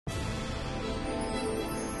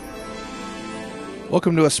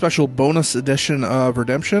Welcome to a special bonus edition of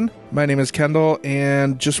Redemption. My name is Kendall,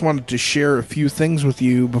 and just wanted to share a few things with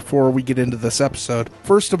you before we get into this episode.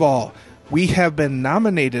 First of all, we have been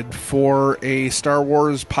nominated for a Star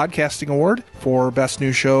Wars Podcasting Award for Best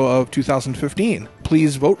New Show of 2015.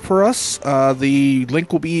 Please vote for us. The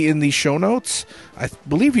link will be in the show notes. I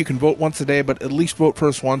believe you can vote once a day, but at least vote for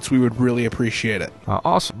us once. We would really appreciate it.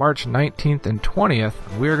 Also, March 19th and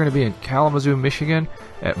 20th, we are going to be in Kalamazoo, Michigan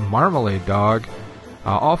at Marmalade Dog.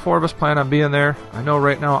 All four of us plan on being there. I know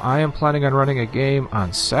right now I am planning on running a game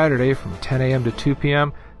on Saturday from 10 a.m. to 2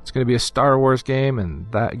 p.m. It's going to be a Star Wars game,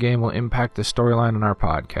 and that game will impact the storyline on our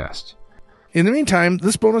podcast. In the meantime,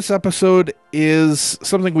 this bonus episode is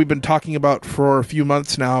something we've been talking about for a few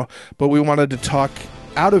months now, but we wanted to talk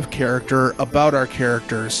out of character about our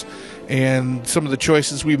characters and some of the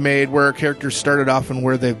choices we've made, where our characters started off and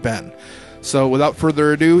where they've been. So without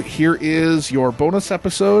further ado, here is your bonus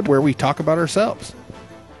episode where we talk about ourselves.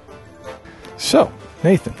 So,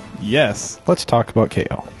 Nathan. Yes. Let's talk about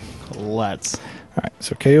KO. Let's. All right,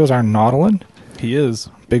 so KO's our Nautilin. He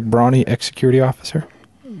is. Big, brawny ex-security officer.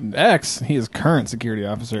 He is current security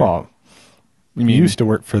officer. Well, he used to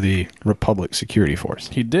work for the Republic Security Force.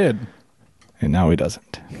 He did. And now he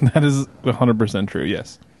doesn't. That is 100% true,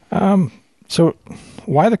 yes. So,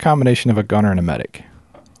 why the combination of a gunner and a medic?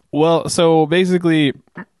 Well, so basically,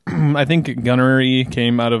 I think gunnery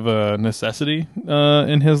came out of a necessity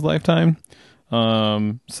in his lifetime.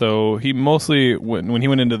 So he mostly when he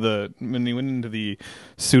went into the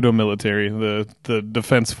pseudo military, the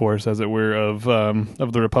defense force, as it were, of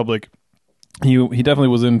the Republic, he definitely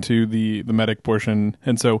was into the medic portion.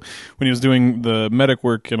 And so when he was doing the medic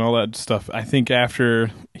work and all that stuff, I think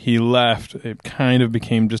after he left, it kind of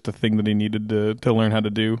became just a thing that he needed to learn how to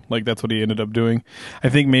do. Like, that's what he ended up doing. I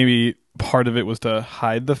think maybe part of it was to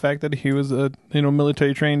hide the fact that he was a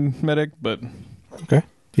military trained medic, but okay.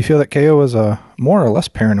 Do you feel that KO was more or less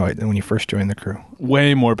paranoid than when you first joined the crew?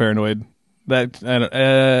 Way more paranoid.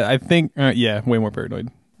 I think, way more paranoid.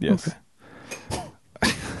 Yes. Okay.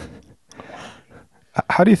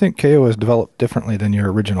 How do you think KO has developed differently than your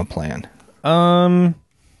original plan? I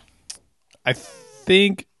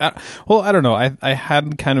think. I don't know. I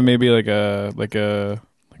had kind of maybe like a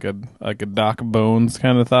Doc Bones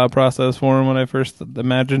kind of thought process for him when I first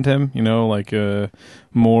imagined him. Like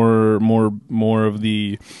more of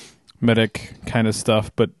the medic kind of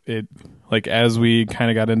stuff. But it, like, as we kind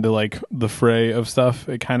of got into like the fray of stuff,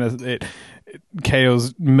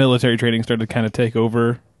 KO's military training started to kind of take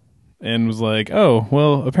over. And was like, oh,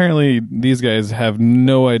 well, apparently these guys have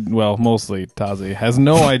no idea. Well, mostly Tazi has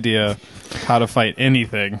no idea how to fight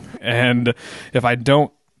anything. And if I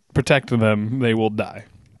don't protect them, they will die.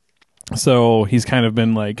 So he's kind of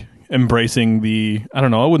been like embracing the, I don't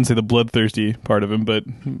know, I wouldn't say the bloodthirsty part of him, but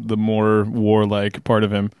the more warlike part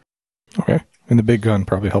of him. Okay. And the big gun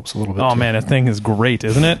probably helps a little bit. Oh, too. Man, that thing is great,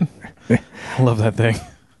 isn't it? I love that thing.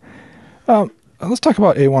 Let's talk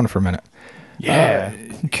about A1 for a minute. Yeah.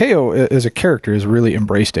 KO as a character has really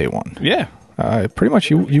embraced A1. Yeah. Pretty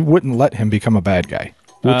much you wouldn't let him become a bad guy,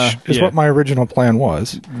 which is what my original plan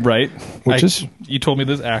was. Right. You told me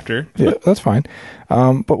this after. Yeah, that's fine.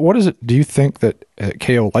 But what is it do you think that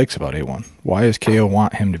KO likes about A1? Why does KO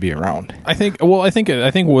want him to be around? I think there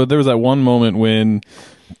was that one moment when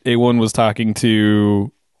A1 was talking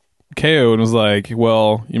to KO and was like,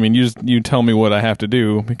 well, I mean, you tell me what I have to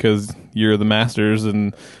do because you're the masters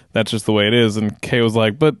and that's just the way it is. And KO was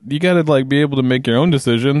like, but you got to like be able to make your own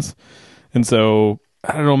decisions. And so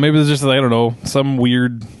I don't know, maybe it's just, I don't know, some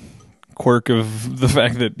weird quirk of the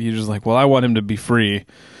fact that he's just like, well, I want him to be free,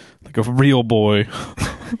 like a real boy.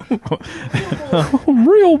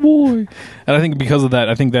 Real boy. And I think because of that,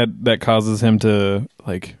 I think that causes him to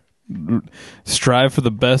like strive for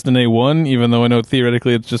the best in A1, even though I know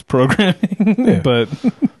theoretically it's just programming. Yeah. But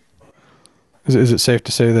is it safe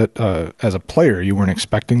to say that as a player you weren't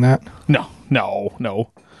expecting that? No,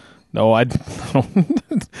 I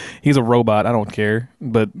don't. He's a robot. I don't care,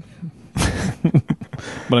 but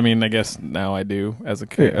I mean, I guess now I do as a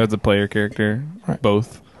player character. Right.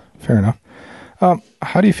 Both. Fair enough.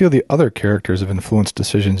 How do you feel the other characters have influenced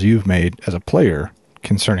decisions you've made as a player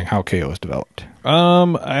concerning how KO is developed?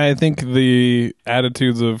 I think the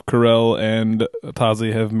attitudes of Corell and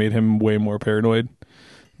Tazi have made him way more paranoid.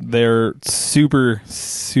 They're super,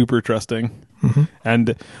 super trusting. Mm-hmm.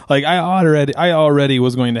 And like I already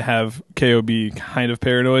was going to have KO be kind of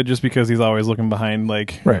paranoid just because he's always looking behind,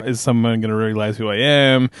 like, right, is someone going to realize who I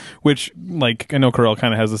am? Which, like, I know Corell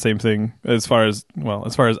kind of has the same thing as far as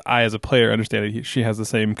I as a player understand it. She has the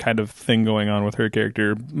same kind of thing going on with her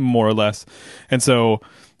character, more or less. And so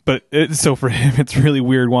But so for him, it's really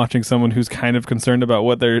weird watching someone who's kind of concerned about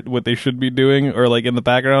what they should be doing, or like in the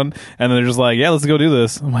background, and they're just like, "Yeah, let's go do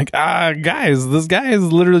this." I'm like, guys, this guy is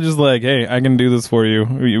literally just like, "Hey, I can do this for you.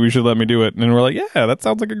 We should let me do it." And we're like, "Yeah, that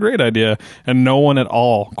sounds like a great idea." And no one at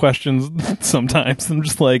all questions. Sometimes I'm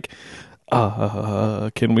just like,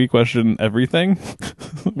 "Can we question everything?"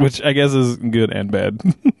 Which I guess is good and bad.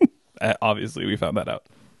 Obviously, we found that out.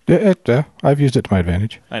 Yeah, I've used it to my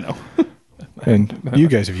advantage. I know. And you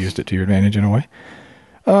guys have used it to your advantage in a way.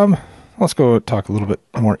 Let's go talk a little bit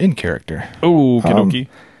more in character. Oh, Kidoki.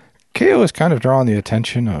 KO has kind of drawn the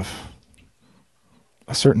attention of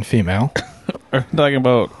a certain female. Are you talking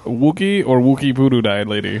about Wookiee or Wookiee voodoo dyed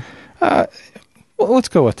lady? Well, let's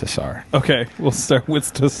go with Tassar. Okay, we'll start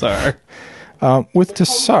with Tassar. With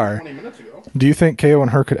Tassar, do you think KO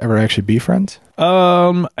and her could ever actually be friends?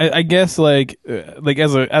 I guess like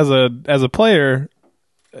as a player,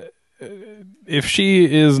 if she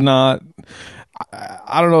is not,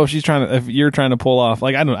 I don't know if you're trying to pull off,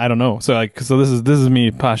 like I don't know. So this is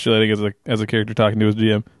me postulating as a character talking to his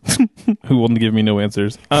GM, who will give me no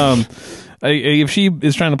answers. If she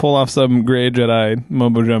is trying to pull off some gray Jedi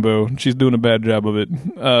mumbo jumbo, she's doing a bad job of it.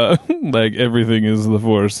 Like everything is the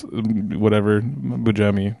Force, whatever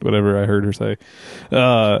Bujami, whatever I heard her say.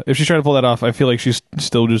 If she's trying to pull that off, I feel like she's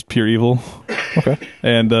still just pure evil. Okay.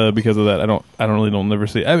 And because of that, I don't never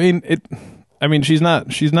see. I mean, she's not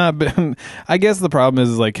been. I guess the problem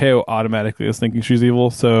is like KO automatically is thinking she's evil.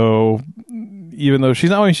 So even though she's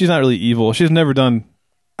not really evil, she's never done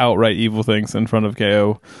outright evil things in front of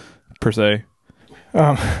KO per se.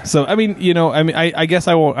 So I mean, I guess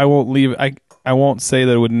I won't leave. I won't say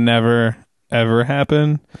that it would never ever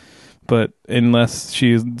happen, but unless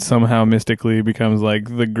she somehow mystically becomes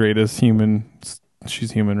like the greatest human.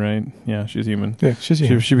 She's human, right? Yeah, she's human. Yeah, she's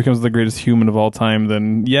human. If she becomes the greatest human of all time,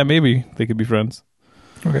 then yeah, maybe they could be friends.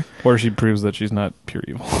 Okay. Or she proves that she's not pure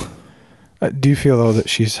evil. Do you feel, though, that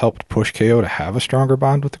she's helped push KO to have a stronger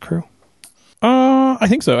bond with the crew? I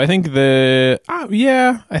think so. I think I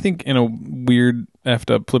think in a weird,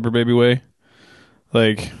 effed up flipper baby way.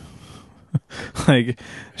 Like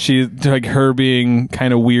she, like her being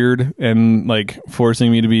kind of weird and like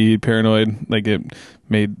forcing me to be paranoid, like it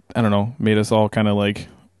made us all kind of like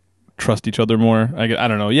trust each other more. I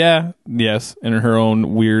don't know. Yeah. Yes. In her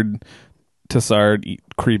own weird Tassard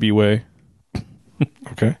creepy way.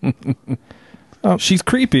 Okay. She's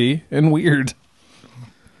creepy and weird.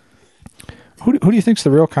 Who do you think's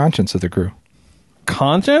the real conscience of the crew?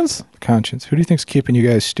 Conscience? Conscience. Who do you think's keeping you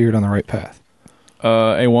guys steered on the right path?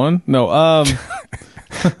 A1? No.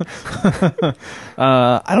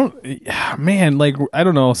 I don't. Man, like I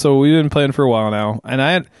don't know. So we've been playing for a while now, and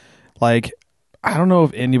I don't know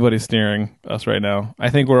if anybody's steering us right now.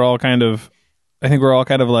 I think we're all kind of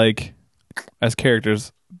like as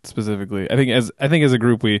characters specifically. I think as a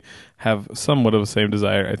group we have somewhat of the same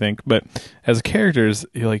desire. I think, but as characters,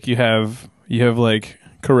 you have like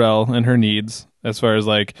Corel and her needs as far as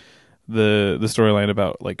like the storyline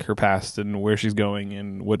about like her past and where she's going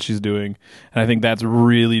and what she's doing, and I think that's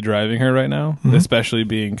really driving her right now, especially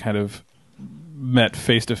being kind of met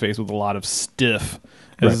face to face with a lot of stiff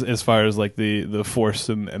as far as like the Force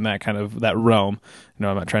and that kind of that realm.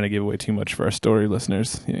 I'm not trying to give away too much for our story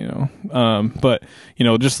listeners, but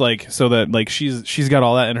just like so that like she's got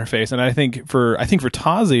all that in her face, and I think for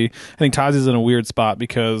Tazi, Tazi's in a weird spot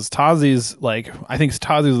because Tazi's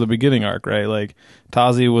the beginning arc, right? Like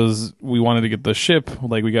Tazi was, we wanted to get the ship,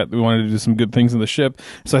 like we wanted to do some good things in the ship,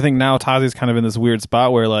 so I think now Tazi's kind of in this weird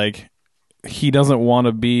spot where like he doesn't want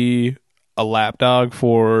to be a lapdog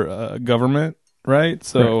for government. Right?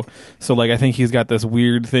 So like I think he's got this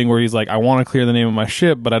weird thing where he's like, I want to clear the name of my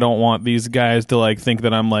ship, but I don't want these guys to like think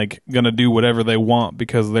that I'm like gonna do whatever they want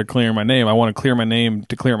because they're clearing my name. I want to clear my name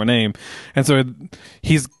to clear my name. And so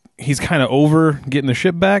he's kind of over getting the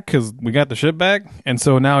ship back because we got the ship back, and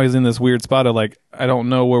so now he's in this weird spot of like, I don't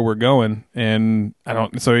know where we're going, and I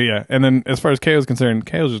don't. So yeah, and then as far as KO's concerned,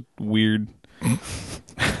 KO's just weird.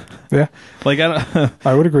 Yeah, like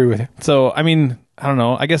I would agree with you. So I mean, I don't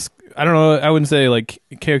know. I guess. I don't know. I wouldn't say like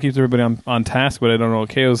KO keeps everybody on task, but I don't know.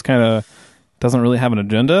 KO's kind of doesn't really have an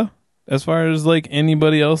agenda as far as like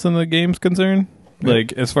anybody else in the game's concerned.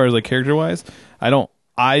 Like as far as like character wise,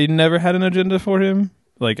 I never had an agenda for him.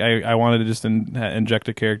 Like I wanted to just inject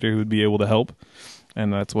a character who would be able to help,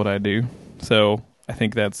 and that's what I do. So I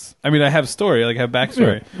think that's. I mean, I have story, like I have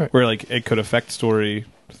backstory where like it could affect story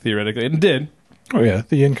theoretically, and it did. Oh yeah,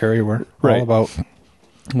 the Yin'Kari were all about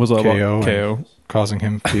KO. Causing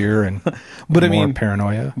him fear and but more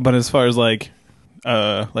paranoia. But as far as like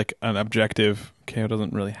an objective, KO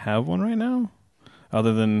doesn't really have one right now.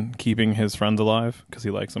 other than keeping his friends alive because he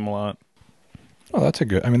likes them a lot. Oh, that's a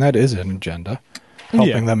good. I mean, that is an agenda,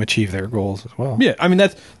 helping them achieve their goals as well. Yeah, I mean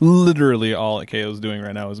that's literally all that KO's doing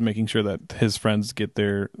right now is making sure that his friends get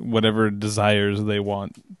their whatever desires they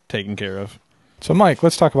want taken care of. So, Mike,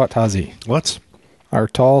 let's talk about Tazi. Let's. Our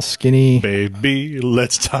tall, skinny, Baby,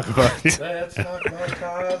 let's talk about it. Let's talk about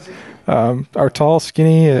Tazi. our tall,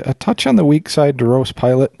 skinny, a touch on the weak side DeRose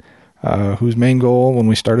pilot, whose main goal when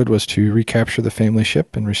we started was to recapture the family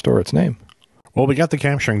ship and restore its name. Well, we got the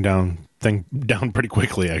capturing down pretty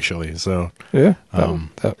quickly, actually. So Yeah,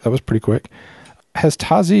 that was pretty quick. Has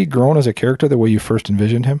Tazi grown as a character the way you first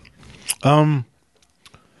envisioned him? I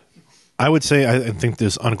would say I think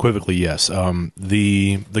this unequivocally yes.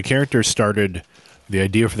 The character started. The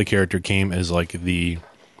idea for the character came as like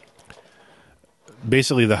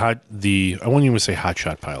basically I wouldn't even say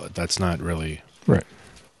hotshot pilot. That's not really Right.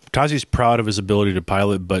 Tazi's proud of his ability to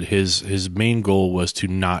pilot, but his main goal was to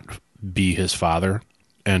not be his father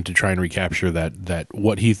and to try and recapture that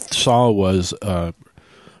what he saw was a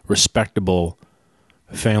respectable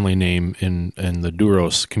family name in the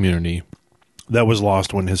Duros community that was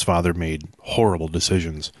lost when his father made horrible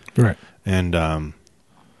decisions. Right. And that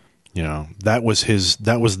was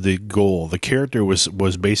the goal. The character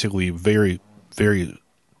was basically very, very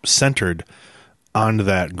centered on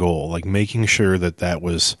that goal, like making sure that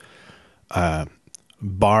was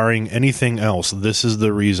barring anything else. This is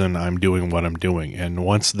the reason I'm doing what I'm doing. And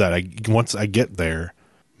once I get there,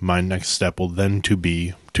 my next step will then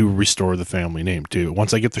be to restore the family name too.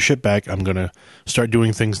 Once I get the ship back, I'm going to start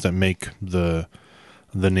doing things that make the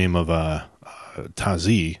name of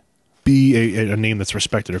Tazi be a name that's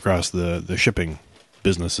respected across the shipping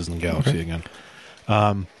businesses in the galaxy again.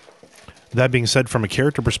 That being said, from a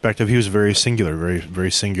character perspective, he was very singular, very, very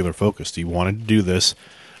singular focused. He wanted to do this.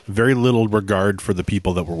 Very little regard for the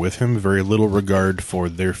people that were with him, very little regard for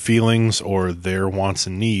their feelings or their wants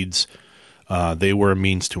and needs. They were a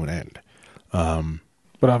means to an end.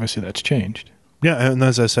 But obviously that's changed. Yeah, and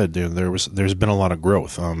as I said, there's been a lot of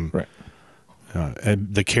growth. Right.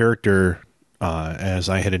 And the character, as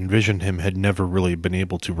I had envisioned him, had never really been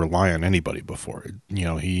able to rely on anybody before.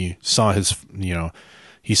 He saw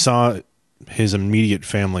his immediate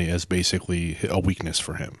family as basically a weakness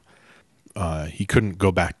for him. He couldn't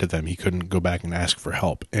go back to them. He couldn't go back and ask for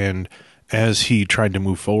help. And as he tried to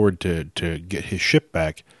move forward to get his ship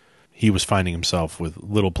back, he was finding himself with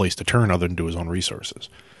little place to turn other than to his own resources.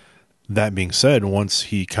 That being said, once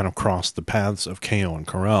he kind of crossed the paths of Kao and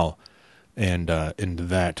Corel, and into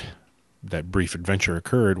that brief adventure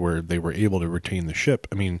occurred where they were able to retain the ship.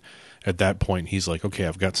 I mean, at that point, he's like, okay,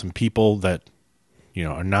 I've got some people that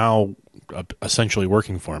are now essentially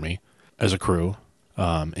working for me as a crew,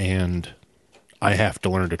 and I have to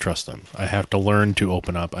learn to trust them. I have to learn to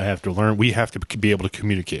open up. We have to be able to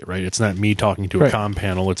communicate, right? It's not me talking to a comm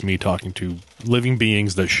panel. It's me talking to living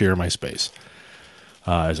beings that share my space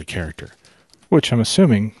as a character. Which I'm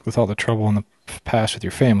assuming, with all the trouble in the past with your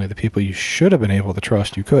family, the people you should have been able to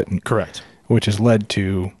trust, you couldn't. Correct. Which has led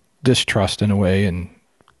to distrust in a way and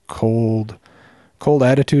cold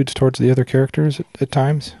attitudes towards the other characters at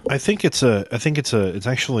times. I think it was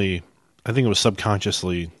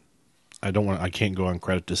subconsciously. I can't go on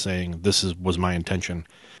credit to saying was my intention.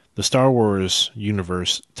 The Star Wars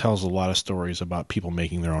universe tells a lot of stories about people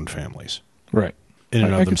making their own families. Right. In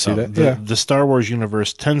and I of can see themselves. that. The Star Wars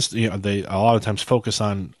universe tends to, they a lot of times focus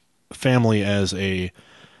on family as a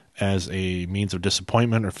means of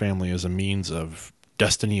disappointment or family as a means of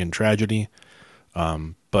destiny and tragedy.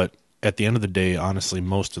 But at the end of the day, honestly,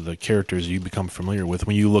 most of the characters you become familiar with,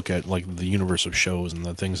 when you look at like the universe of shows and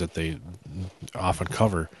the things that they often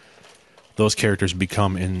cover, those characters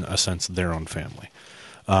become, in a sense, their own family.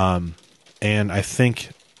 And I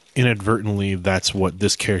think inadvertently that's what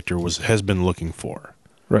this character has been looking for.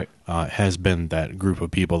 Right. Has been that group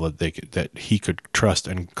of people that he could trust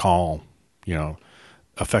and call,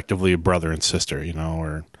 effectively a brother and sister,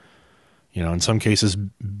 or in some cases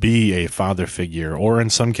be a father figure, or in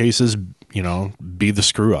some cases, be the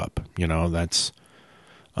screw up. That's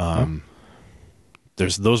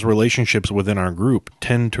there's those relationships within our group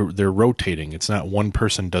they're rotating. It's not one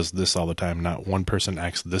person does this all the time, not one person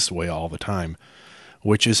acts this way all the time,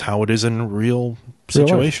 which is how it is in real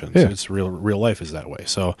situations. Life. Yeah. It's real life is that way.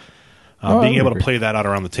 So being able to play that out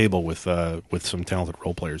around the table with some talented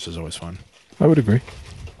role players is always fun. I would agree.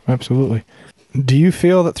 Absolutely. Do you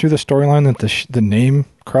feel that through the storyline that the name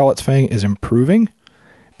Krallitz's Fang is improving?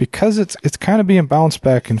 Because it's kind of being bounced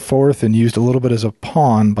back and forth and used a little bit as a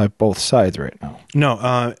pawn by both sides right now. No,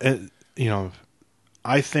 I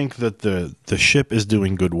think that the ship is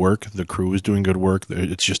doing good work. The crew is doing good work.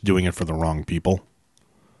 It's just doing it for the wrong people.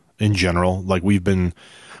 in general. Like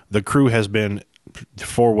the crew has been,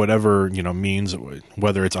 for whatever, means,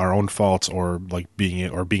 whether it's our own faults or like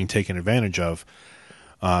being taken advantage of,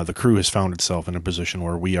 the crew has found itself in a position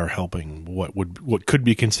where we are helping what could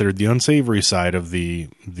be considered the unsavory side of the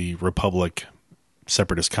Republic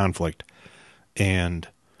separatist conflict. And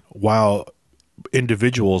while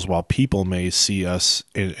people may see us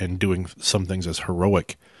in doing some things as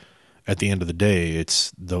heroic, at the end of the day,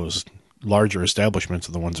 it's those larger establishments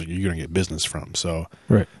are the ones that you're going to get business from. So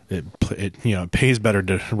Right. it pays better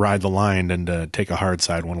to ride the line than to take a hard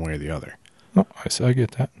side one way or the other. No, I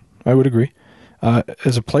get that. I would agree.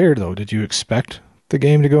 As a player, though, did you expect the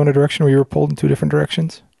game to go in a direction where you were pulled in two different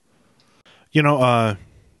directions?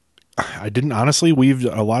 I didn't, honestly.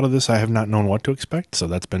 A lot of this I have not known what to expect, so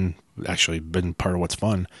that's been part of what's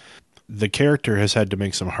fun. The character has had to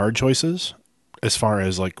make some hard choices as far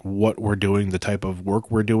as like what we're doing, the type of work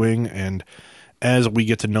we're doing, and as we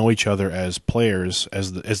get to know each other as players,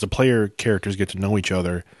 as the player characters get to know each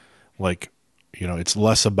other, like, it's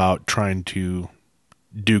less about trying to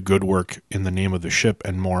do good work in the name of the ship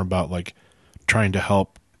and more about like trying to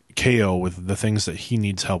help KO with the things that he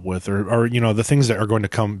needs help with, or the things that are going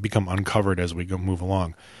to become uncovered as we move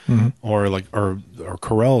along. Mm-hmm. Or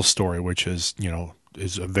Corell's story, which is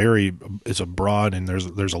is a broad, and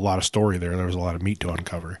there's a lot of story there. There's a lot of meat to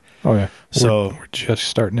uncover. Oh yeah. So we're just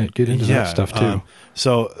starting to get into that stuff too.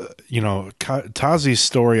 Tazi's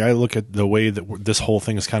story, I look at the way that this whole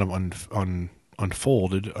thing is kind of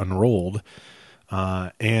unrolled,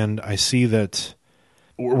 and I see that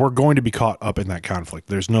we're going to be caught up in that conflict.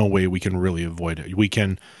 There's no way we can really avoid it. We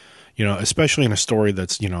can, especially in a story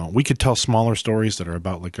that's, we could tell smaller stories that are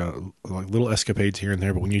about like little escapades here and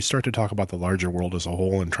there. But when you start to talk about the larger world as a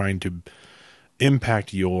whole and trying to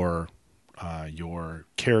impact your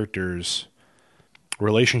character's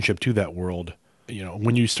relationship to that world,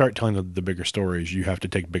 when you start telling the bigger stories, you have to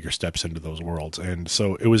take bigger steps into those worlds. And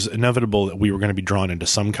so it was inevitable that we were going to be drawn into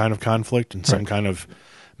some kind of conflict and some kind of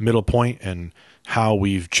middle point, and how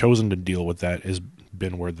we've chosen to deal with that has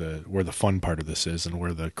been where the fun part of this is and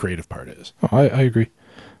where the creative part is. Oh, I agree.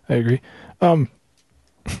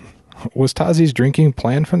 Was Tazi's drinking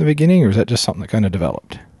planned from the beginning, or is that just something that kind of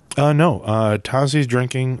developed? No. Tazi's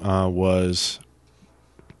drinking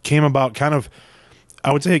came about kind of,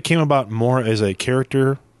 I would say it came about more as a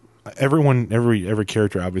character. Every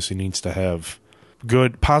character obviously needs to have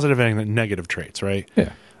good, positive and negative traits, right?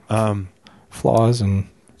 Yeah. Flaws and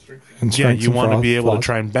you want to be able to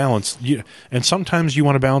try and balance. And sometimes you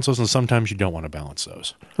want to balance those, and sometimes you don't want to balance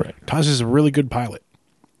those. Right. Tazi is a really good pilot,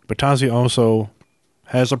 but Tazi also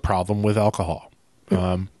has a problem with alcohol.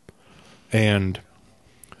 And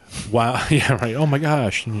while, yeah, right. Oh my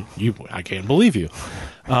gosh, I can't believe you.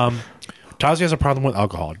 Tazi has a problem with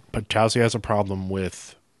alcohol, but Tazi has a problem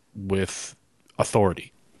with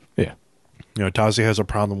authority. Yeah. Tazi has a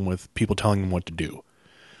problem with people telling him what to do.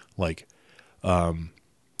 Like,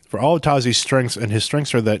 for all of Tazi's strengths, and his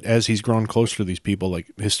strengths are that as he's grown closer to these people,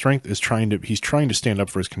 like his strength is he's trying to stand up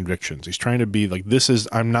for his convictions. He's trying to be like,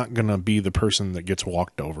 I'm not going to be the person that gets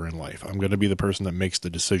walked over in life. I'm going to be the person that makes the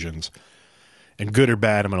decisions, and good or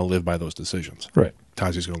bad, I'm going to live by those decisions. Right.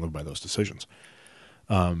 Tazi's going to live by those decisions.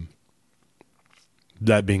 That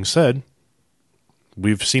being said,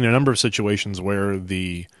 we've seen a number of situations where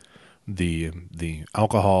the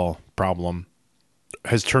alcohol problem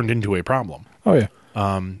has turned into a problem. Oh yeah.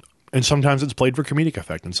 And sometimes it's played for comedic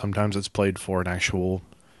effect, and sometimes it's played for an actual,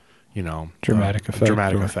 dramatic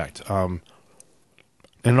effect. And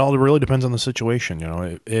it all really depends on the situation,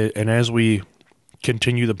 and as we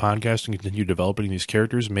continue the podcast and continue developing these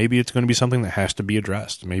characters, maybe it's going to be something that has to be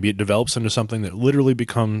addressed. Maybe it develops into something that literally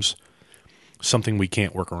becomes something we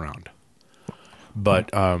can't work around.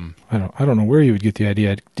 But I don't know where you would get the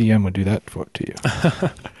idea DM would do that to you.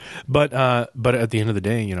 But at the end of the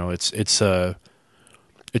day,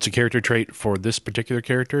 it's a character trait for this particular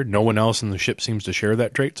character. No one else in the ship seems to share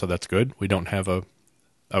that trait, so that's good. We don't have a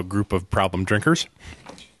group of problem drinkers.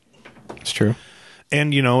 It's true.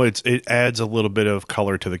 And it adds a little bit of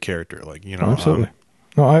color to the character, like absolutely.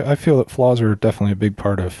 No, I feel that flaws are definitely a big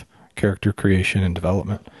part of character creation and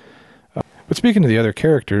development. But speaking of the other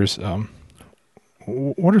characters,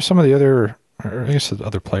 what are some of the other, or I guess the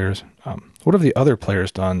other players? What have the other players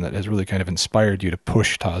done that has really kind of inspired you to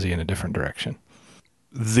push Tazi in a different direction?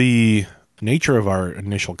 The nature of our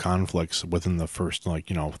initial conflicts within the first 3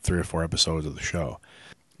 or 4 episodes of the show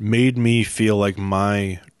made me feel like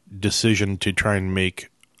my decision to try and make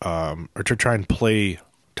or to try and play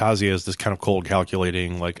Tazi as this kind of cold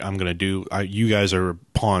calculating, like I'm going to you guys are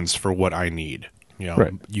pawns for what I need.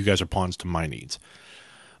 Right. You guys are pawns to my needs.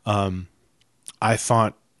 I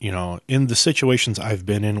thought you know, in the situations I've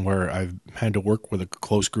been in where I've had to work with a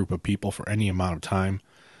close group of people for any amount of time,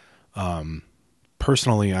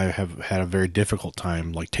 personally, I have had a very difficult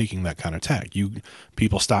time like taking that kind of tack.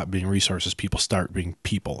 People stop being resources, people start being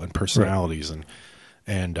people and personalities, right.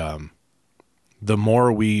 and the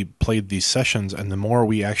more we played these sessions and the more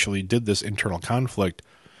we actually did this internal conflict,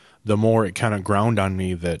 the more it kind of ground on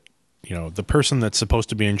me that, you know, the person that's supposed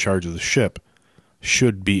to be in charge of the ship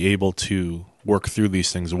should be able to work through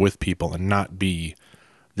these things with people and not be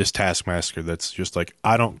this taskmaster that's just like,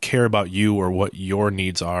 I don't care about you or what your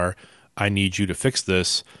needs are. I need you to fix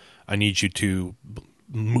this. I need you to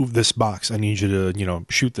move this box. I need you to, you know,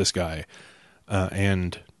 shoot this guy.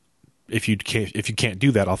 And if you can't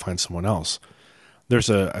do that, I'll find someone else.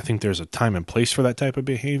 I think there's a time and place for that type of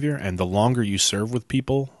behavior. And the longer you serve with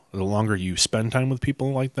people, the longer you spend time with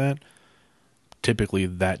people like that, typically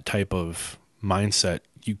that type of mindset,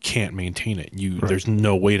 you can't maintain it. There's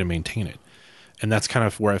no way to maintain it. And that's kind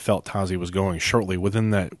of where I felt Tazi was going shortly.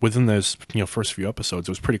 Within those, you know, first few episodes,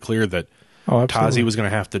 it was pretty clear that Tazi was going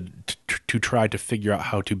to have to try to figure out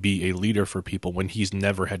how to be a leader for people when he's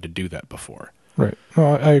never had to do that before. Right.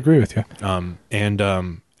 No, I agree with you.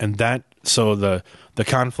 And that, so the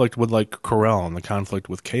conflict with like Corell and the conflict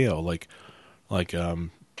with KO, like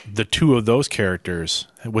the two of those characters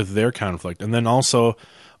with their conflict, and then also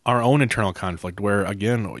our own internal conflict where,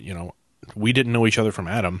 again, you know, we didn't know each other from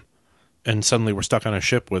Adam, and suddenly we're stuck on a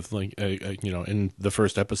ship with like you know, in the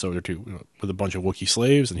first episode or two, you know, with a bunch of Wookiee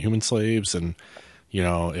slaves and human slaves, and you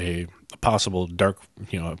know, a possible dark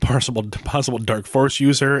Force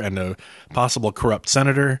user and a possible corrupt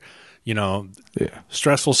senator, you know,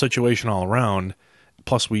 stressful situation all around.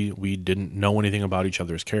 Plus we didn't know anything about each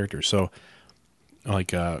other's characters. So like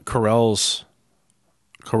Corell's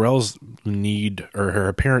need, or her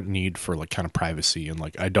apparent need for like kind of privacy, and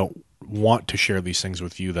like, I don't want to share these things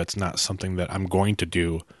with you. That's not something that I'm going to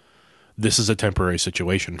do. This is a temporary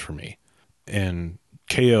situation for me. And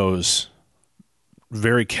KO's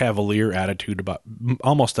very cavalier attitude about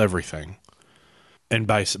almost everything. And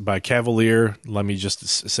by cavalier, let me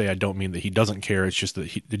just say, I don't mean that he doesn't care. It's just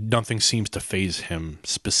that nothing seems to faze him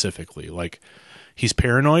specifically. Like, he's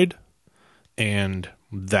paranoid, and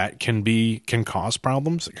that can cause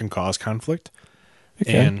problems. It can cause conflict.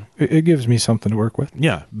 And it gives me something to work with.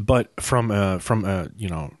 Yeah, but from you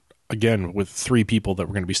know, again, with three people that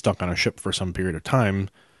were going to be stuck on a ship for some period of time,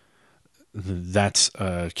 that's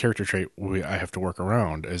a character trait I have to work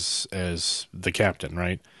around as the captain,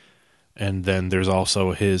 right? And then there's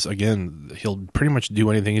also he'll pretty much do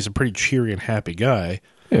anything. He's a pretty cheery and happy guy.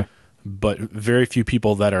 Yeah. But very few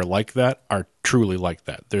people that are like that are truly like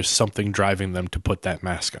that. There's something driving them to put that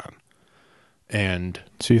mask on. And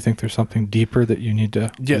so you think there's something deeper that you need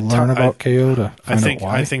to learn about KO to find out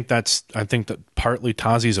why? I think that partly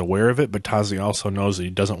Tazi's aware of it, but Tazi also knows that he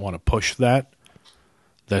doesn't want to push that.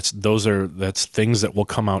 That's things that will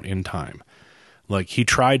come out in time. Like, he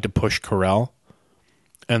tried to push Corell,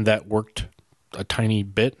 and that worked a tiny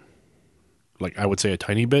bit. Like, I would say a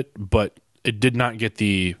tiny bit, but it did not get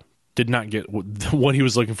what he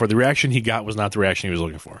was looking for. The reaction he got was not the reaction he was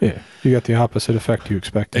looking for. Yeah, you got the opposite effect you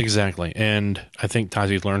expected. Exactly, and I think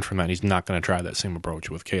Tazi learned from that. He's not going to try that same approach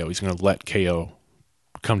with KO. He's going to let KO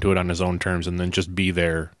come to it on his own terms, and then just be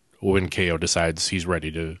there when KO decides he's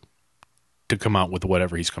ready to come out with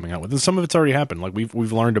whatever he's coming out with. And some of it's already happened. Like,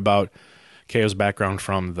 we've learned about KO's background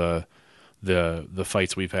from the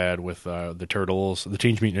fights we've had with the Turtles, the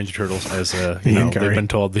Teenage Mutant Ninja Turtles, as you know, they've been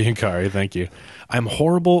told, the Inkari. Thank you. I'm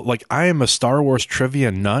horrible. Like, I am a Star Wars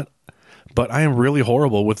trivia nut, but I am really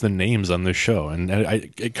horrible with the names on this show, and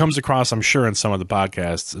it comes across, I'm sure, in some of the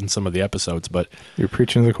podcasts and some of the episodes. But you're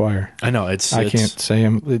preaching to the choir. I know I can't say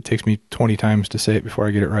them. It takes me 20 times to say it before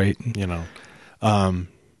I get it right. You know,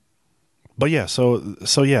 but yeah.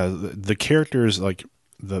 So yeah, the characters, like,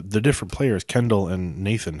 the different players, Kendall and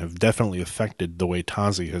Nathan, have definitely affected the way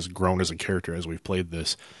Tazi has grown as a character as we've played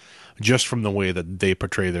this, just from the way that they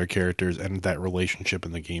portray their characters, and that relationship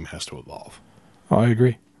in the game has to evolve. Oh, I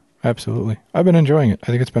agree. Absolutely. I've been enjoying it. I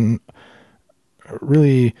think it's been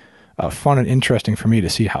really fun and interesting for me to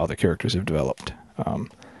see how the characters have developed.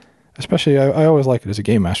 Especially, I always like it as a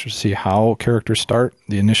game master to see how characters start,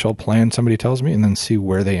 the initial plan somebody tells me, and then see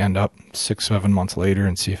where they end up 6-7 months later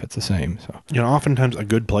and see if it's the same. So, you know, oftentimes a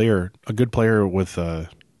good player with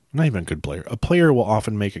not even a good player, a player will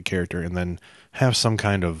often make a character and then have some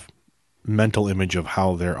kind of mental image of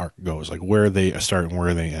how their arc goes, like where they start and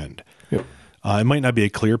where they end. Yep. It might not be a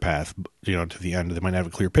clear path, you know, to the end. They might not have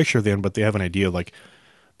a clear picture at the end, but they have an idea. Like,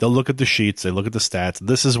 they'll look at the sheets, they look at the stats.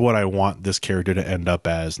 This is what I want this character to end up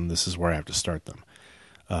as, and this is where I have to start them.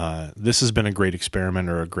 this has been a great experiment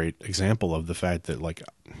or a great example of the fact that, like,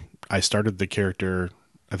 I started the character,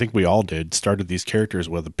 I think we all did, started these characters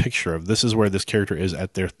with a picture of this is where this character is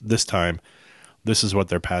at this time. This is what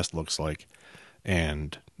their past looks like.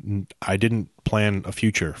 And I didn't plan a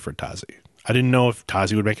future for Tazi. I didn't know if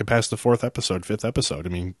Tazi would make it past the 4th episode, 5th episode. I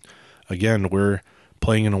mean, again, we're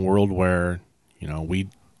playing in a world where, you know,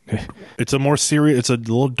 it's a more serious, it's a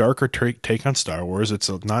little darker take on Star Wars. It's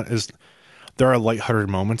not as, there are lighthearted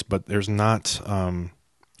moments, but there's not,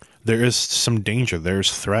 there is some danger,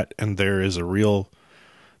 there's threat, and there's a real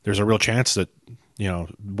chance that, you know,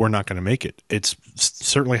 we're not going to make it. It's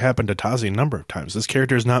certainly happened to Tazi a number of times. This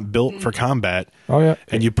character is not built for combat. Oh yeah.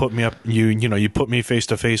 And you put me up, you put me face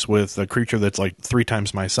to face with a creature that's like 3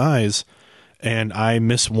 times my size, and I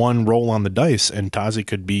miss one roll on the dice, and Tazi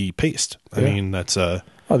could be paced. I mean, that's the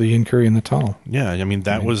Inquiry in the tunnel. Yeah, I mean,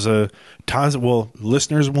 that was a Tazi. Well,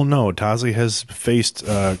 listeners will know Tazi has faced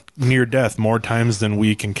near death more times than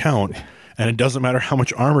we can count, and it doesn't matter how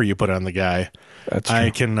much armor you put on the guy. That's true. I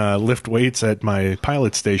can lift weights at my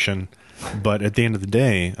pilot station, but at the end of the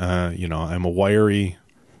day, you know, I'm a wiry.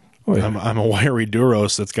 Oh, yeah. I'm a wiry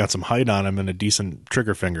Duros that's got some height on him and a decent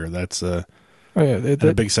trigger finger. That's and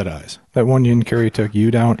a big set of eyes. That one Inquiry took you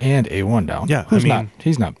down and A1 down. Yeah, I mean,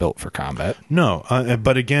 he's not built for combat. No,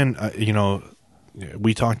 but again, you know,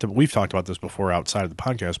 we've talked about this before outside of the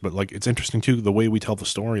podcast, but like, it's interesting too, the way we tell the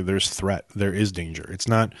story. There's threat, there is danger. It's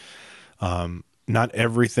not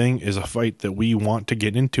everything is a fight that we want to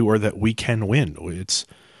get into or that we can win. It's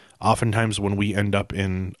oftentimes when we end up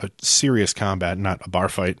in a serious combat, not a bar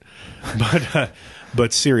fight,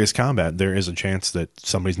 but serious combat, there is a chance that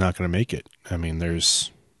somebody's not going to make it. I mean,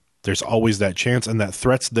 there's always that chance, and that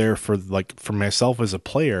threat's there for myself as a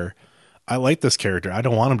player. I like this character. I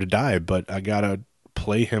don't want him to die, but I gotta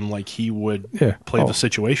play him like he would play the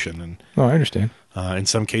situation. And I understand. In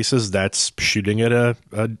some cases, that's shooting at a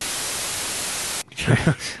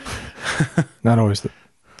not always the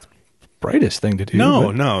brightest thing to do.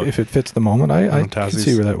 No. If it fits the moment, I can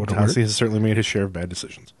see where that would work. Tazi has certainly made his share of bad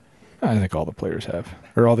decisions. I think all the players have,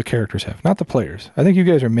 or all the characters have. Not the players. I think you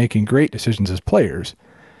guys are making great decisions as players.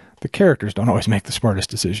 The characters don't always make the smartest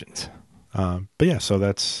decisions. But yeah, so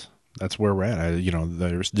that's where we're at.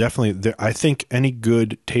 There's definitely I think any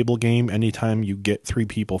good table game, anytime you get 3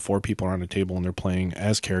 people, 4 people around a table and they're playing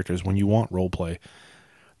as characters, when you want role play,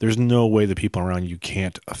 there's no way the people around you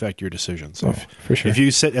can't affect your decisions. For sure. If you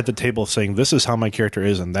sit at the table saying, this is how my character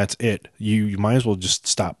is and that's it, you might as well just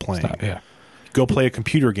stop playing. Go play a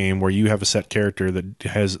computer game where you have a set character that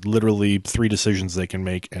has literally 3 decisions they can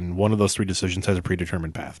make, and one of those 3 decisions has a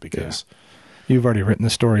predetermined path because you've already written the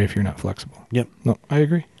story if you're not flexible. Yep. No, I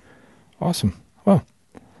agree. Awesome. Well,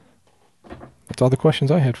 that's all the questions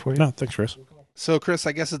I had for you. No, thanks, Chris. So, Chris,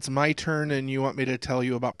 I guess it's my turn, and you want me to tell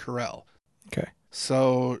you about Corel. Okay.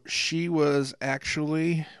 So, she was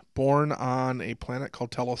actually born on a planet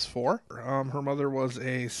called Telos 4. Her mother was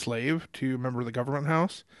a slave to a member of the government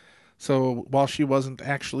house. So, while she wasn't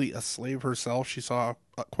actually a slave herself, she saw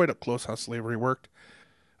quite up close how slavery worked.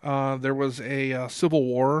 There was a civil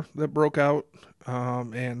war that broke out,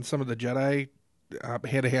 and some of the Jedi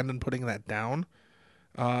had a hand in putting that down.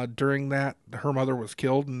 During that, her mother was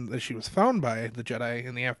killed, and she was found by the Jedi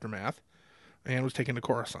in the aftermath and was taken to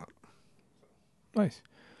Coruscant. Nice.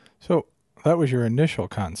 So that was your initial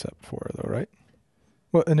concept for her, though, right?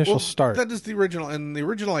 Well, start. That is the original, and the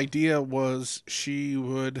original idea was she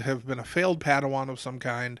would have been a failed Padawan of some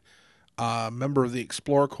kind, member of the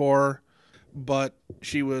Explorer Corps, but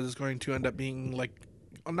she was going to end up being like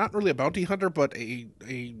not really a bounty hunter, but a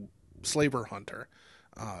slaver hunter,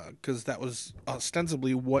 because that was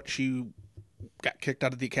ostensibly what she got kicked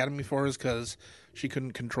out of the academy for, is because she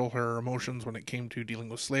couldn't control her emotions when it came to dealing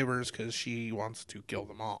with slavers, because she wants to kill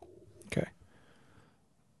them all. Okay.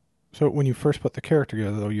 So when you first put the character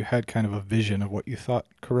together, though, you had kind of a vision of what you thought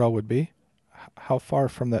Corel would be. How far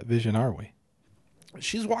from that vision are we?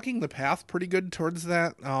 She's walking the path pretty good towards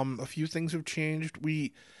that. A few things have changed.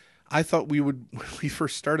 I thought when we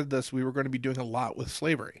first started this, we were going to be doing a lot with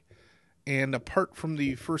slavery. And apart from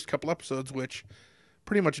the first couple episodes, which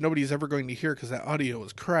pretty much nobody's ever going to hear because that audio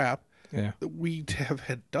was crap, we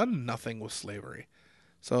had done nothing with slavery.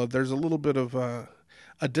 So there's a little bit of a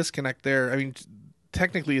disconnect there. I mean,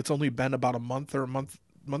 technically it's only been about a month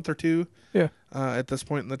or two at this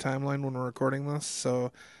point in the timeline when we're recording this.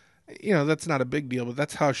 So, that's not a big deal, but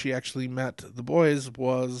that's how she actually met the boys,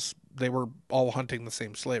 was they were all hunting the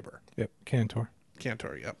same slaver. Yep, Cantor,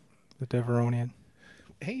 yep. The Deveronian.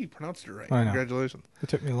 Hey, you pronounced it right. I know. Congratulations. It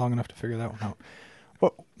took me long enough to figure that one out.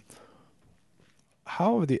 Well,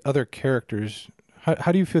 how have the other characters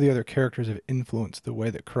How do you feel the other characters have influenced the way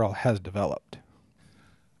that Corell has developed?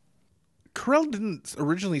 Corell didn't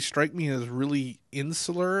originally strike me as really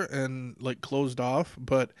insular and like closed off,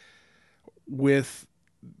 but with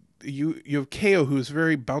you have KO, who's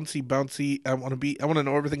very bouncy. I want to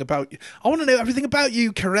know everything about you. I want to know everything about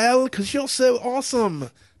you, Corell, because you're so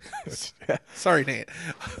awesome. Sorry, Nate.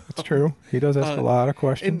 It's true. He does ask a lot of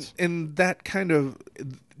questions. And that kind of,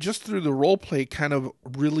 just through the role play, kind of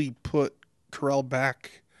really put Corell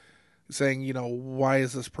back, saying, you know, why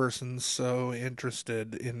is this person so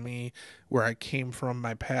interested in me, where I came from,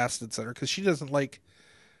 my past, etc. Because she doesn't like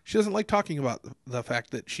talking about the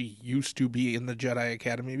fact that she used to be in the Jedi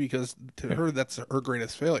Academy, because to her that's her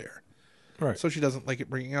greatest failure. Right. So she doesn't like it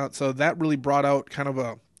bringing out. So that really brought out kind of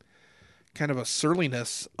a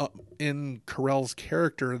surliness in Corell's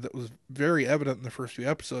character that was very evident in the first few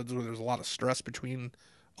episodes, where there was a lot of stress between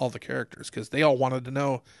all the characters because they all wanted to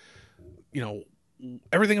know, you know,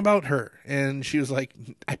 everything about her, and she was like,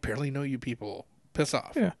 I barely know you people, piss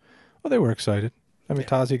off. Yeah. Well, they were excited. I mean,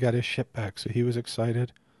 Tazi got his ship back, so he was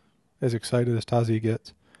excited as Tazi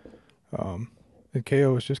gets. And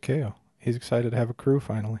KO is just KO. He's excited to have a crew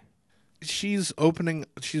finally. She's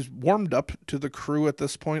warmed up to the crew at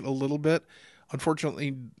this point a little bit.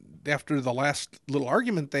 Unfortunately, after the last little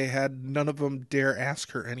argument they had, none of them dare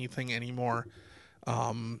ask her anything anymore.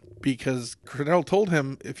 Because Corell told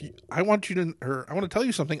him, I want to tell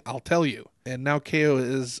you something, I'll tell you. And now KO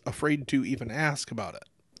is afraid to even ask about it.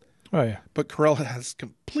 Oh, yeah. But Corell has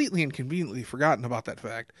completely and conveniently forgotten about that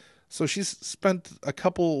fact. So she's dropped a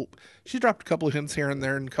couple of hints here and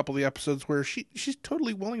there in a couple of the episodes where she's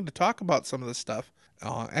totally willing to talk about some of this stuff.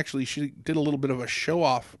 Actually, she did a little bit of a show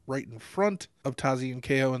off right in front of Tazi and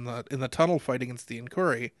KO in the tunnel fight against the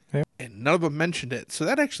Inquiri, and none of them mentioned it. So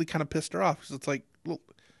that actually kind of pissed her off, because it's like,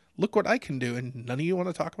 look what I can do, and none of you want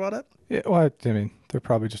to talk about it. Yeah. Well, I mean, they're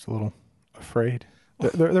probably just a little afraid.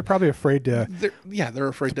 They're probably afraid to. They're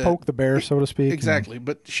afraid to poke the bear, so to speak. Exactly,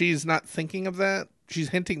 but she's not thinking of that. She's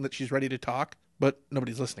hinting that she's ready to talk, but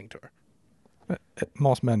nobody's listening to her.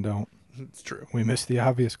 Most men don't. It's true. We miss the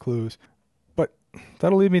obvious clues. But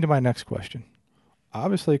that'll lead me to my next question.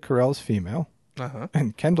 Obviously, Corell's female,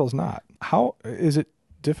 and Kendall's not. How is it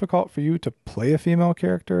difficult for you to play a female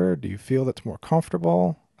character? Do you feel that's more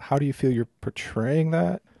comfortable? How do you feel you're portraying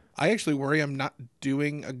that? I actually worry I'm not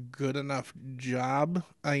doing a good enough job.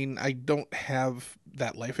 I mean, I don't have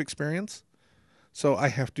that life experience, so I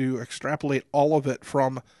have to extrapolate all of it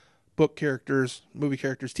from book characters, movie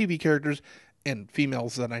characters, TV characters, and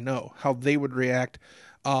females that I know, how they would react.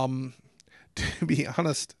 To be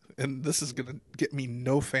honest, and this is going to get me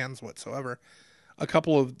no fans whatsoever, a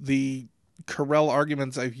couple of the Corell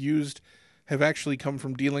arguments I've used have actually come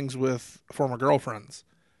from dealings with former girlfriends,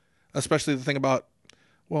 especially the thing about,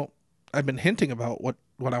 well, I've been hinting about what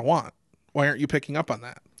I want. Why aren't you picking up on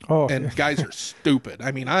that? Oh, and guys are stupid.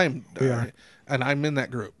 I mean, I'm in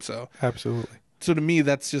that group. So absolutely. So to me,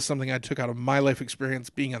 that's just something I took out of my life experience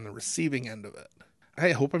being on the receiving end of it.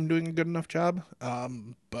 I hope I'm doing a good enough job,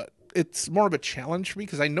 but it's more of a challenge for me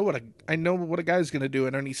because I know what a guy's going to do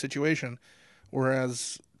in any situation,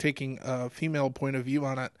 whereas taking a female point of view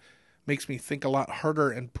on it makes me think a lot harder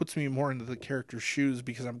and puts me more into the character's shoes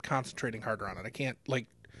because I'm concentrating harder on it. I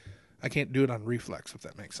can't do it on reflex, if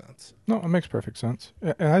that makes sense. No, it makes perfect sense.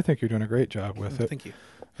 And I think you're doing a great job with it. Thank you.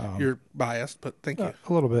 You're biased, but thank you.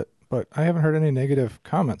 A little bit, but I haven't heard any negative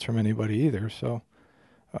comments from anybody either, so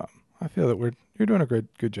I feel that you're doing a good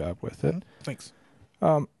job with it. Thanks.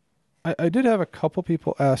 I did have a couple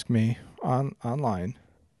people ask me online,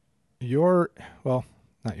 KO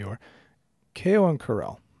and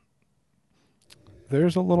Corell.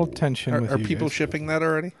 There's a little tension with you. Are people guys. shipping that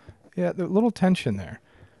already? Yeah, there's a little tension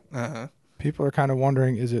there. People are kind of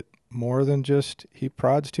wondering, is it more than just he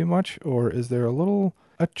prods too much, or is there a little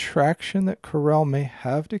attraction that Corell may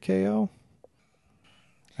have to KO?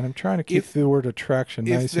 And I'm trying to keep the word attraction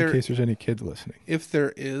nice in case there's any kids listening. If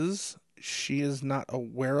there is, she is not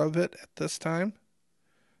aware of it at this time.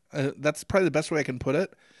 That's probably the best way I can put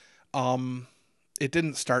it. It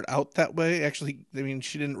didn't start out that way. Actually, I mean,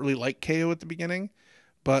 she didn't really like KO at the beginning,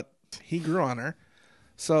 but he grew on her.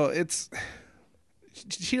 So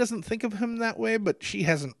she doesn't think of him that way, but she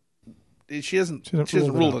hasn't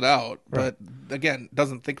ruled it out. Right. But again,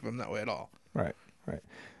 doesn't think of him that way at all. Right.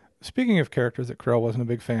 Speaking of characters that Corell wasn't a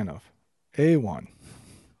big fan of, A1.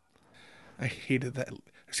 I hated that.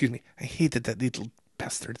 I hated that little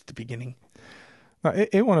bastard at the beginning. Now,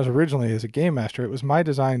 A1 was originally, as a game master, it was my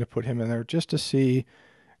design to put him in there just to see.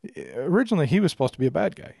 Originally, he was supposed to be a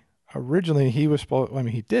bad guy. Originally, he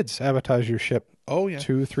did sabotage your ship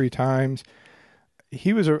 2-3 times.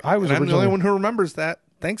 he was. I was And I'm the originally only one who remembers that.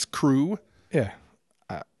 Thanks, crew. Yeah,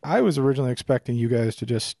 I was originally expecting you guys to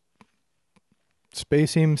just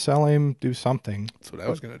space him, sell him, do something. That's what I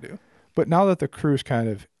was going to do. But now that the crew's kind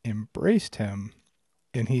of embraced him,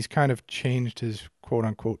 and he's kind of changed his quote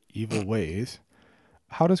unquote evil ways,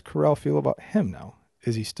 how does Corell feel about him now?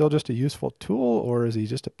 Is he still just a useful tool, or is he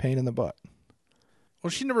just a pain in the butt? Well,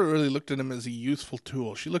 she never really looked at him as a useful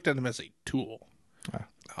tool. She looked at him as a tool.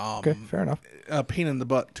 Okay, fair enough. A pain in the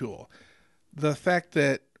butt tool. The fact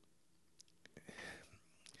that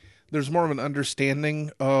there's more of an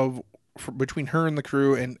understanding of between her and the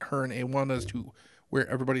crew and her and A1 as to where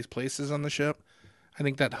everybody's place is on the ship, I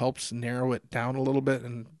think that helps narrow it down a little bit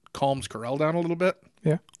and calms Corell down a little bit.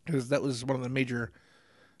 Yeah. Because that was one of the major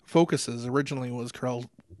focuses originally was Corell,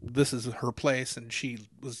 this is her place, and she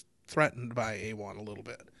was threatened by A1 a little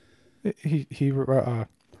bit.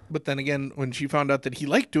 But then again, when she found out that he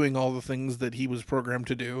liked doing all the things that he was programmed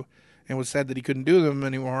to do and was sad that he couldn't do them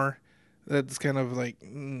anymore, that's kind of like,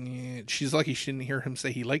 she's lucky she didn't hear him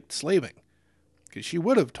say he liked slaving. Because she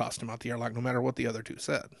would have tossed him out the airlock no matter what the other two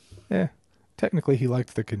said. Yeah. Technically, he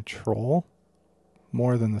liked the control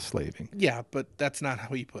more than the slaving. Yeah, but that's not how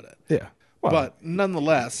he put it. Yeah. Well, but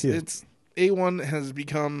nonetheless, it's A1 has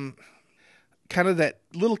become kind of that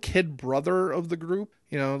little kid brother of the group.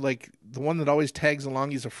 You know, like the one that always tags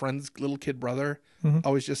along. He's a friend's little kid brother.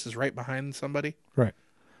 Always just is right behind somebody. Right.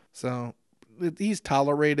 So he's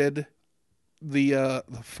tolerated. The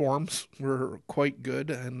forms were quite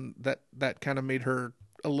good, and that kind of made her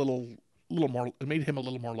a little more. It made him a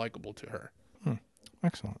little more likable to her.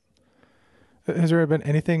 Excellent. Has there been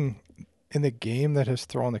anything in the game that has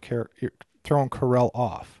thrown Corell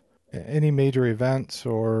off? Any major events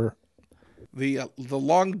or the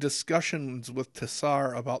long discussions with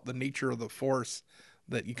Tassar about the nature of the Force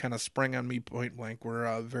that you kind of sprang on me point blank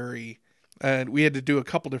were very. And we had to do a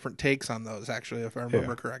couple different takes on those, actually, if I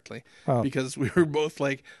remember correctly, because we were both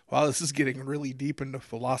like, wow, this is getting really deep into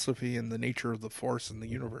philosophy and the nature of the Force and the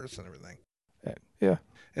universe and everything. Yeah.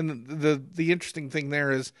 And the interesting thing there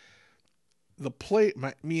is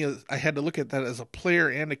I had to look at that as a player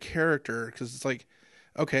and a character, because it's like,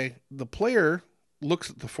 okay, the player looks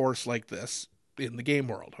at the Force like this in the game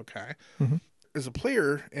world, okay? Mm-hmm. As a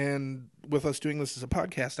player, and with us doing this as a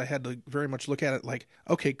podcast, I had to very much look at it like,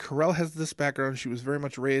 okay, Corell has this background. She was very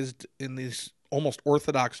much raised in this almost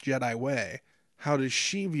orthodox Jedi way. How does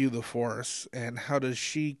she view the Force, and how does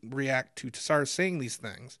she react to Tassar saying these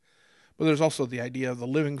things? But there's also the idea of the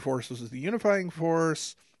living Force versus the unifying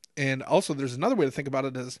Force, and also there's another way to think about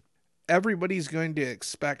it is everybody's going to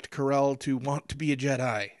expect Corell to want to be a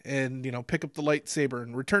Jedi and, pick up the lightsaber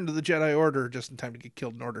and return to the Jedi Order just in time to get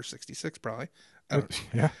killed in Order 66, probably.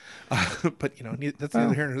 Yeah. But, that's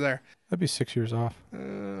neither here nor there. That'd be 6 years off.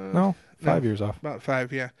 No, 5 years off. About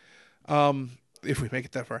 5, yeah. If we make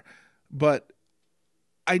it that far. But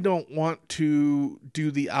I don't want to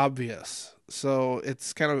do the obvious. So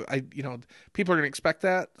it's kind of, people are going to expect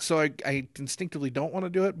that. So I instinctively don't want to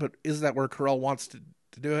do it. But is that where Corell wants to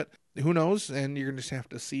do it? Who knows? And you're going to just have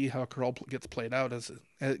to see how Corell gets played out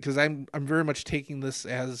because I'm very much taking this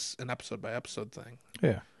as an episode by episode thing.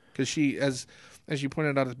 Yeah. Because she, as you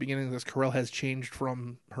pointed out at the beginning of this, Corell has changed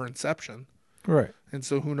from her inception. Right. And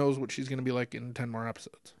so who knows what she's going to be like in 10 more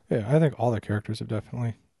episodes. Yeah, I think all the characters have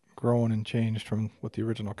definitely grown and changed from what the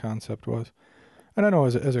original concept was. And I know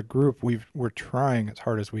as a group, we're trying as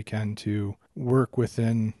hard as we can to work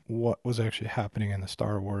within what was actually happening in the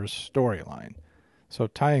Star Wars storyline. So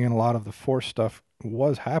tying in a lot of the Force stuff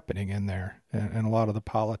was happening in there, and a lot of the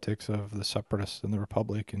politics of the Separatists and the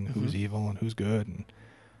Republic, and who's evil and who's good and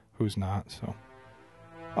who's not. So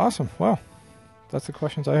awesome. Well, that's the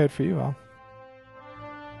questions I had for you, Al.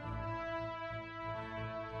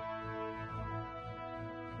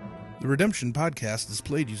 The Redemption podcast is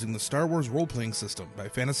played using the Star Wars role-playing system by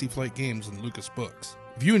Fantasy Flight Games and Lucas Books.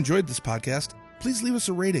 If you enjoyed this podcast, please leave us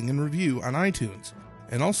a rating and review on iTunes,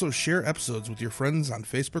 and also share episodes with your friends on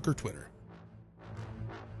Facebook or Twitter.